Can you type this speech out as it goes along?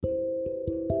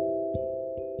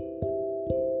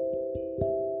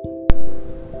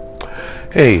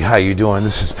Hey, how you doing?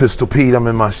 This is Pistol Pete. I'm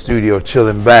in my studio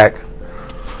chilling back.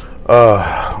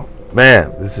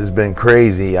 Man, this has been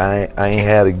crazy. I ain't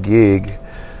had a gig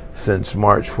since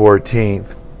March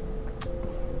 14th.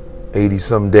 80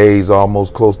 some days,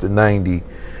 almost close to 90.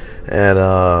 And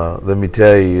let me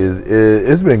tell you,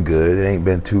 it's been good. It ain't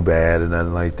been too bad or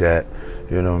nothing like that.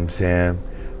 You know what I'm saying?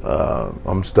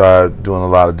 I'm start doing a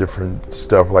lot of different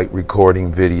stuff like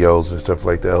recording videos and stuff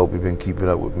like that. I hope you've been keeping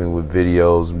up with me with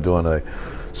videos. I'm doing a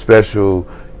special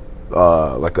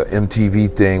like a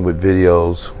MTV thing with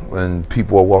videos, and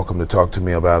people are welcome to talk to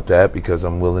me about that because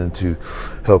I'm willing to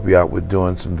help you out with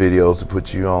doing some videos to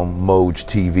put you on Moj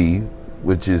TV,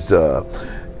 which is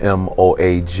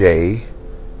MOAJ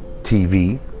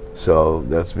TV. So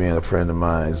that's me and a friend of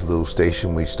mine's little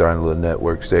station. We started a little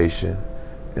network station.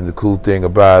 And the cool thing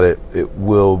about it, it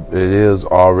is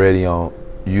already on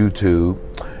YouTube,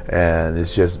 and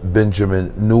it's just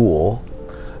Benjamin Newell,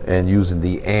 and using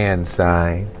the and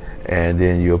sign, and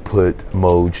then you'll put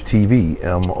Moj TV,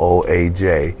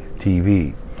 MOAJ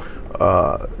TV.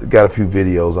 Got a few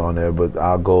videos on there, but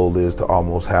our goal is to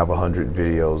almost have 100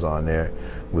 videos on there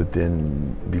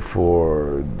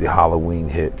before the Halloween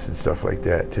hits and stuff like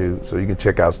that too. So you can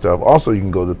check out stuff. Also, you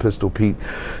can go to Pistol Pete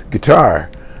Guitar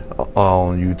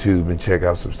on YouTube and check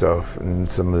out some stuff, and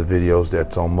some of the videos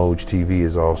that's on Moj TV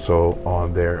is also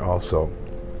on there also.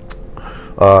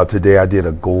 Today I did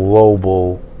a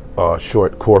global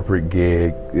short corporate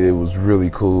gig. It was really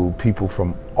cool. People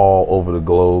from all over the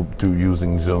globe through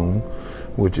using Zoom,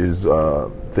 which is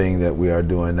a thing that we are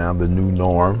doing now, the new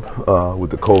norm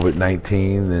with the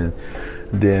COVID-19, and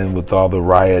then with all the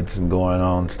riots and going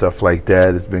on, stuff like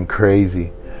that. It's been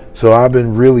crazy. So I've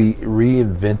been really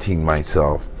reinventing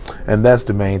myself, and that's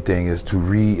the main thing, is to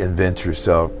reinvent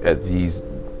yourself at these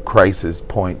crisis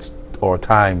points or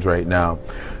times right now.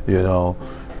 You know,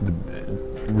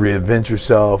 reinvent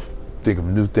yourself, think of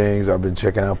new things. I've been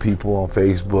checking out people on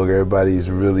Facebook. Everybody is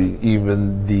really,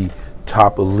 even the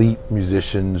top elite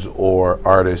musicians or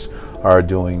artists are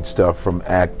doing stuff, from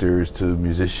actors to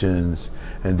musicians,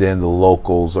 and then the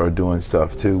locals are doing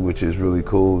stuff too, which is really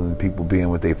cool, and people being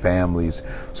with their families,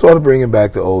 sort of bringing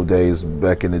back the old days,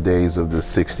 back in the days of the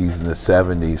 60s and the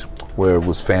 70s, where it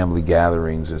was family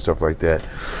gatherings and stuff like that.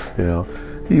 You know,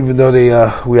 even though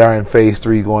we are in phase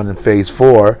 3 going in phase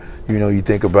 4, you know, you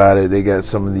think about it, they got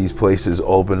some of these places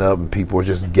open up and people are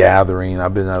just gathering.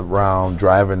 I've been around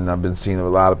driving and I've been seeing a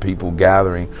lot of people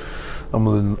gathering. I'm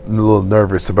a little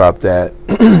nervous about that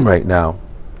right now.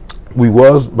 We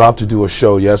was about to do a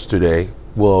show yesterday,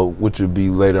 which would be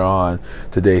later on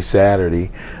today,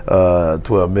 Saturday,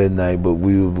 12 midnight, but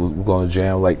we're going to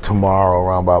jam like tomorrow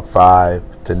around about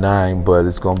 5 to 9, but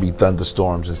it's going to be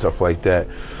thunderstorms and stuff like that.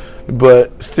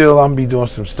 But still, I'm going to be doing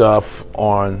some stuff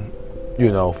on,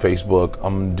 you know, Facebook.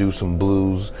 I'm going to do some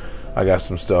blues. I got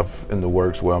some stuff in the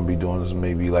works where I'm going to be doing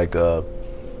maybe like a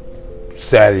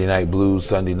Saturday night blues,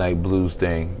 Sunday night blues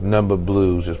thing. Number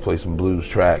blues, just play some blues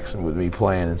tracks with me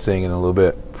playing and singing a little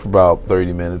bit for about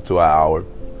 30 minutes to an hour.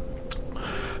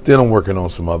 Then I'm working on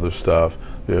some other stuff,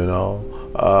 you know.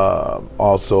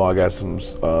 Also, I got some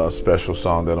special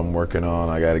song that I'm working on.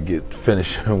 I got to get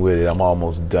finishing with it. I'm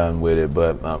almost done with it,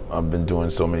 but I've been doing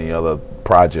so many other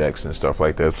projects and stuff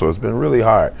like that, so it's been really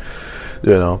hard,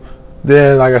 you know.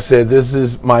 Then, like I said, this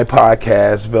is my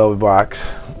podcast, Velvet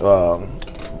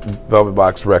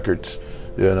Box Records.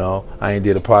 You know, I ain't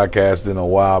did a podcast in a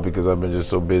while because I've been just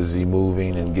so busy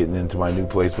moving and getting into my new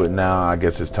place, but now I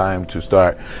guess it's time to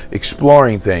start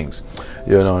exploring things,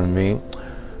 you know what I mean?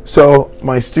 So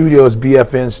my studio is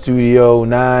BFN Studio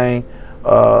 9.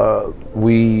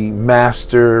 We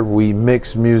master, we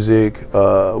mix music,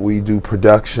 we do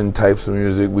production types of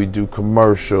music, we do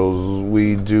commercials,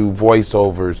 we do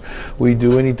voiceovers, we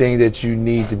do anything that you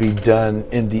need to be done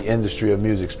in the industry of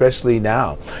music, especially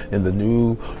now in the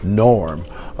new norm.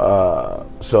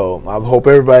 So I hope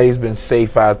everybody's been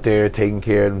safe out there, taking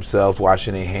care of themselves,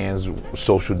 washing their hands,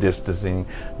 social distancing,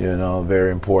 you know,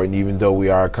 very important, even though we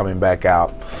are coming back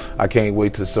out. I can't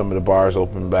wait till some of the bars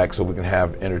open back so we can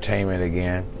have entertainment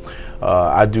again.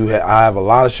 I have a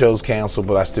lot of shows canceled,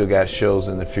 but I still got shows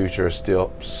in the future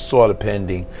still sort of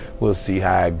pending. We'll see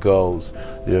how it goes,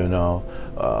 you know,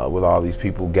 with all these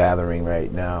people gathering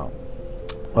right now.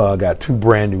 Got 2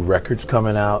 brand new records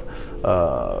coming out.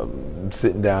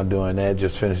 Sitting down doing that.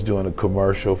 Just finished doing a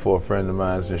commercial for a friend of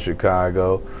mine in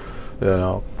Chicago, you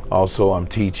know. Also, I'm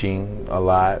teaching a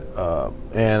lot,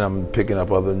 and I'm picking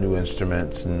up other new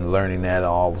instruments and learning that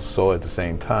also at the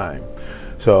same time.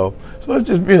 So it's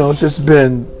just, it's just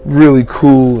been really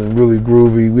cool and really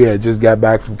groovy. We had just got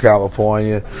back from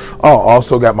California. Oh,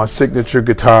 also got my signature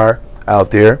guitar out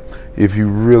there. If you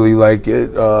really like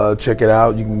it, check it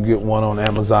out. You can get one on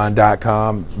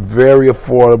Amazon.com. Very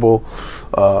affordable,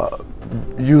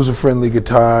 user-friendly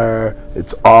guitar.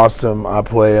 It's awesome. I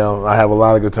play them. I have a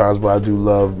lot of guitars, but I do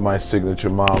love my signature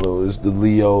model. It's the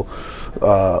Leo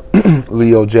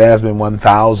Jasmine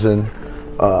 1000.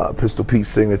 Pistol Pete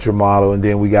signature model, and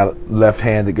then we got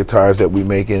left-handed guitars that we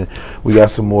making. We got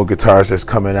some more guitars that's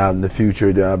coming out in the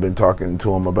future that I've been talking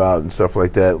to them about and stuff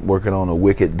like that. Working on a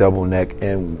Wicked double neck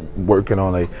and working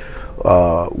on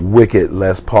a Wicked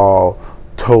Les Paul,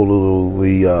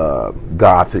 totally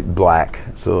gothic black.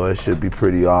 So it should be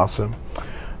pretty awesome.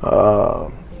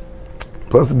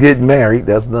 Plus getting married,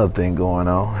 that's another thing going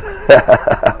on.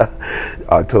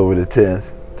 October the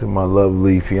 10th to my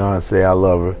lovely fiance. I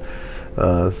love her.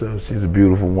 So she's a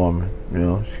beautiful woman,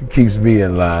 she keeps me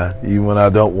in line, even when I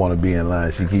don't want to be in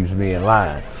line, she keeps me in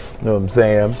line, you know what I'm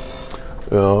saying,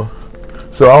 so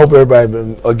I hope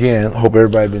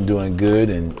everybody been doing good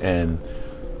and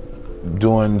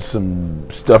doing some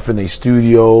stuff in their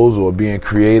studios or being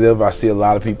creative. I see a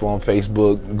lot of people on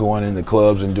Facebook going into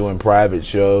clubs and doing private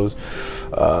shows.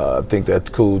 I think that's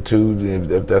cool too.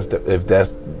 If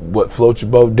that's what floats your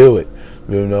boat, do it,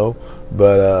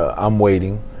 but I'm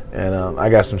waiting. And I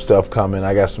got some stuff coming.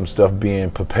 I got some stuff being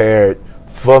prepared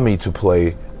for me to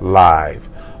play live.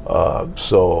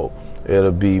 So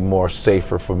it'll be more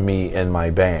safer for me and my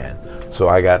band. So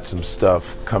I got some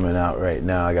stuff coming out right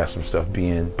now. I got some stuff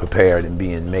being prepared and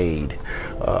being made.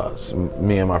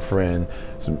 Me and my friend,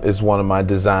 it's one of my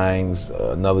designs,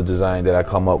 another design that I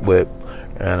come up with.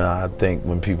 And I think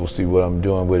when people see what I'm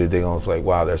doing with it, they're going to say,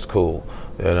 wow, that's cool.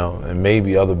 And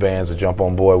maybe other bands will jump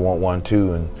on board, want one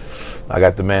too. And I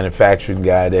got the manufacturing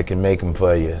guy that can make them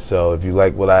for you. So if you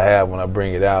like what I have when I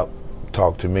bring it out,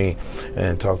 talk to me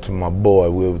and talk to my boy.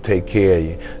 We'll take care of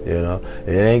you, It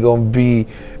ain't going to be,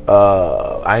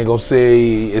 I ain't going to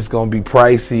say it's going to be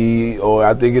pricey, or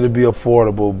I think it'll be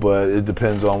affordable, but it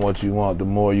depends on what you want. The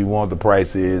more you want, the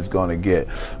pricier it's going to get.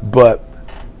 But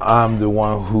I'm the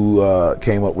one who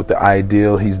came up with the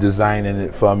ideal. He's designing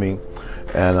it for me,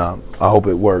 and I hope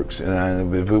it works.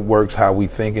 And if it works how we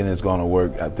thinking it's going to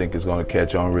work, I think it's going to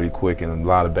catch on really quick, and a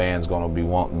lot of bands going to be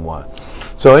wanting one.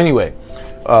 So anyway,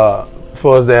 as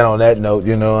far as that, on that note,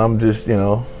 I'm just,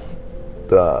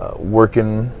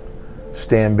 working,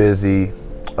 staying busy,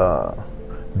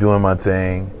 doing my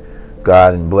thing.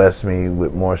 God and bless me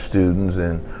with more students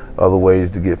and other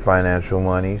ways to get financial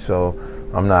money, so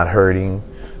I'm not hurting.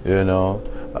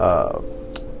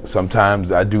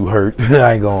 Sometimes I do hurt.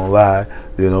 I ain't gonna lie,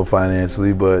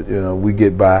 financially, but we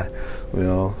get by.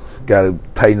 Got to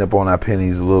tighten up on our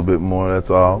pennies a little bit more.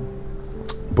 That's all.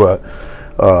 But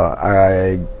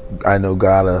I know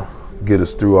God'll get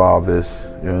us through all this.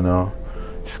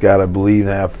 Just gotta believe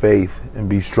and have faith and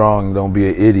be strong. Don't be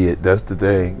an idiot. That's the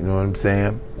thing. You know what I'm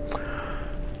saying?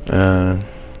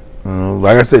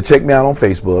 Like I said, check me out on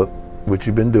Facebook, what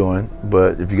you've been doing.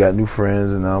 But if you got new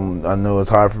friends, and I know it's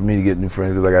hard for me to get new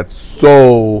friends because I got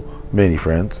so many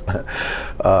friends.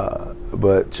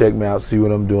 But check me out, see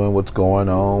what I'm doing, what's going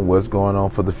on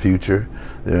for the future.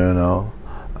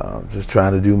 Just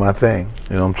trying to do my thing.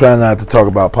 I'm trying not to talk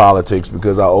about politics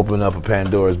because I opened up a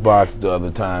Pandora's box the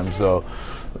other time, so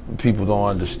people don't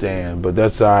understand. But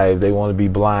that's all right. If they want to be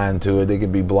blind to it, they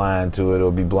can be blind to it,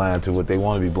 or be blind to what they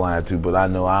want to be blind to. But I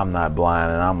know I'm not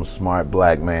blind, and I'm a smart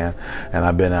black man, and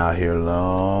I've been out here a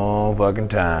long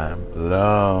time, and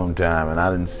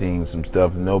I done seen some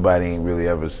stuff nobody ain't really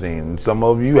ever seen. Some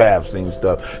of you have seen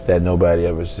stuff that nobody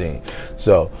ever seen.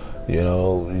 So, you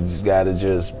just gotta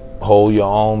just hold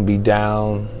your own, be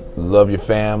down, love your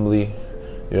family,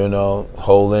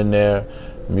 hold in there.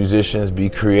 Musicians, be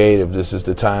creative. This is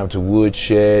the time to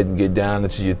woodshed and get down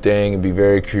into your thing and be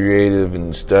very creative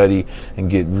and study and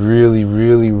get really,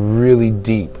 really, really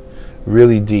deep, and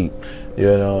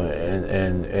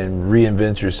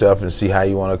reinvent yourself and see how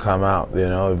you want to come out.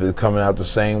 If it's coming out the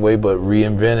same way, but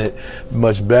reinvent it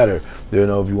much better. If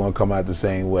you want to come out the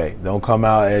same way, don't come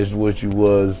out as what you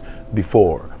was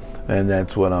before. And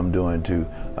that's what I'm doing too.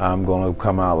 I'm gonna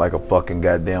come out like a fucking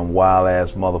goddamn wild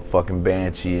ass motherfucking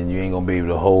banshee, and you ain't gonna be able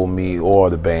to hold me or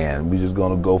the band. We just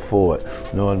gonna go for it.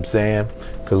 You know what I'm saying?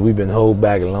 because we've been held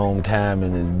back a long time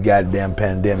in this goddamn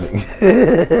pandemic. Yeah,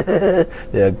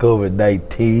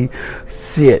 COVID-19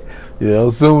 shit. You know,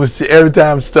 soon as every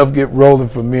time stuff get rolling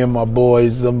for me and my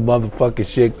boys, some motherfucking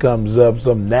shit comes up,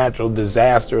 some natural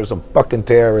disaster or some fucking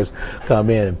terrorists come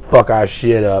in and fuck our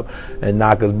shit up and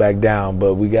knock us back down.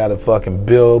 But we gotta fucking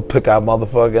pick our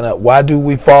motherfucking up. Why do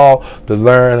we fall? To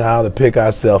learn how to pick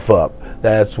ourselves up.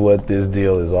 That's what this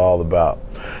deal is all about.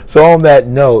 So on that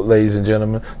note, ladies and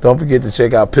gentlemen, don't forget to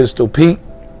check out Pistol Pete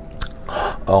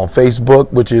on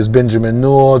Facebook, which is Benjamin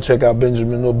Newell. Check out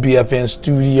Benjamin Newell BFN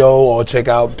Studio, or check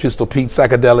out Pistol Pete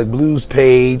Psychedelic Blues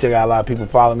page. I got a lot of people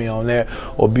follow me on there.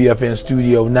 Or BFN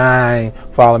Studio 9,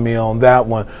 follow me on that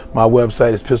one. My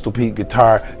website is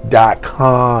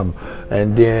pistolpeteguitar.com.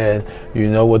 And then you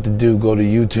know what to do. Go to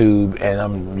YouTube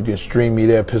and you can stream me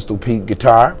there, Pistol Pete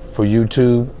Guitar for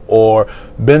YouTube, or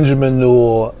Benjamin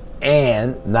Newell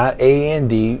and, not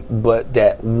A-N-D, but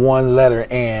that one letter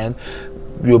and.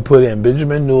 You'll put in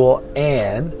Benjamin Newell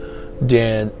and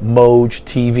then Moj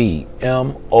TV,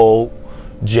 M-O-A-J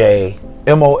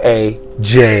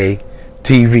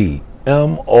TV,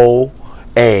 M-O-A-J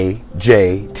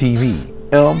TV,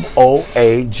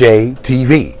 M-O-A-J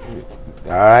TV.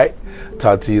 All right.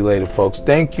 Talk to you later, folks.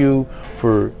 Thank you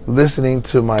for listening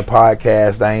to my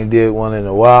podcast. I ain't did one in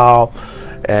a while,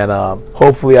 and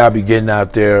hopefully I'll be getting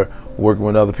out there working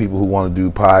with other people who want to do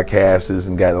podcasts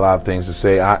and got a lot of things to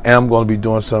say. I am going to be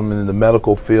doing something in the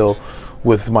medical field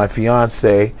with my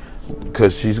fiance,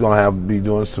 because she's going to be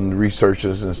doing some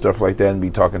researches and stuff like that and be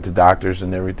talking to doctors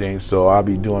and everything. So I'll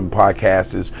be doing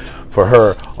podcasts for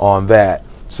her on that.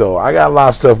 So I got a lot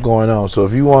of stuff going on. So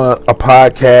if you want a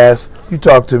podcast, you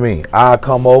talk to me. I'll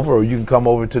come over, or you can come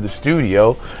over to the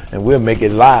studio and we'll make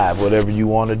it live, whatever you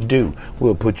want to do.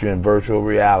 We'll put you in virtual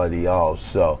reality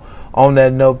also. On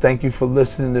that note, thank you for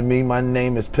listening to me. My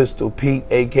name is Pistol Pete,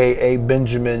 a.k.a.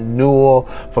 Benjamin Newell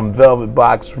from Velvet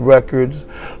Box Records,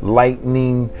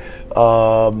 Lightning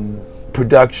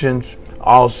Productions,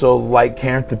 also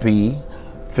Lycanthropy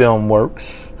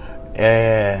Filmworks,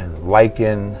 and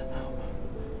Lycan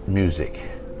Music.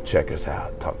 Check us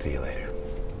out. Talk to you later.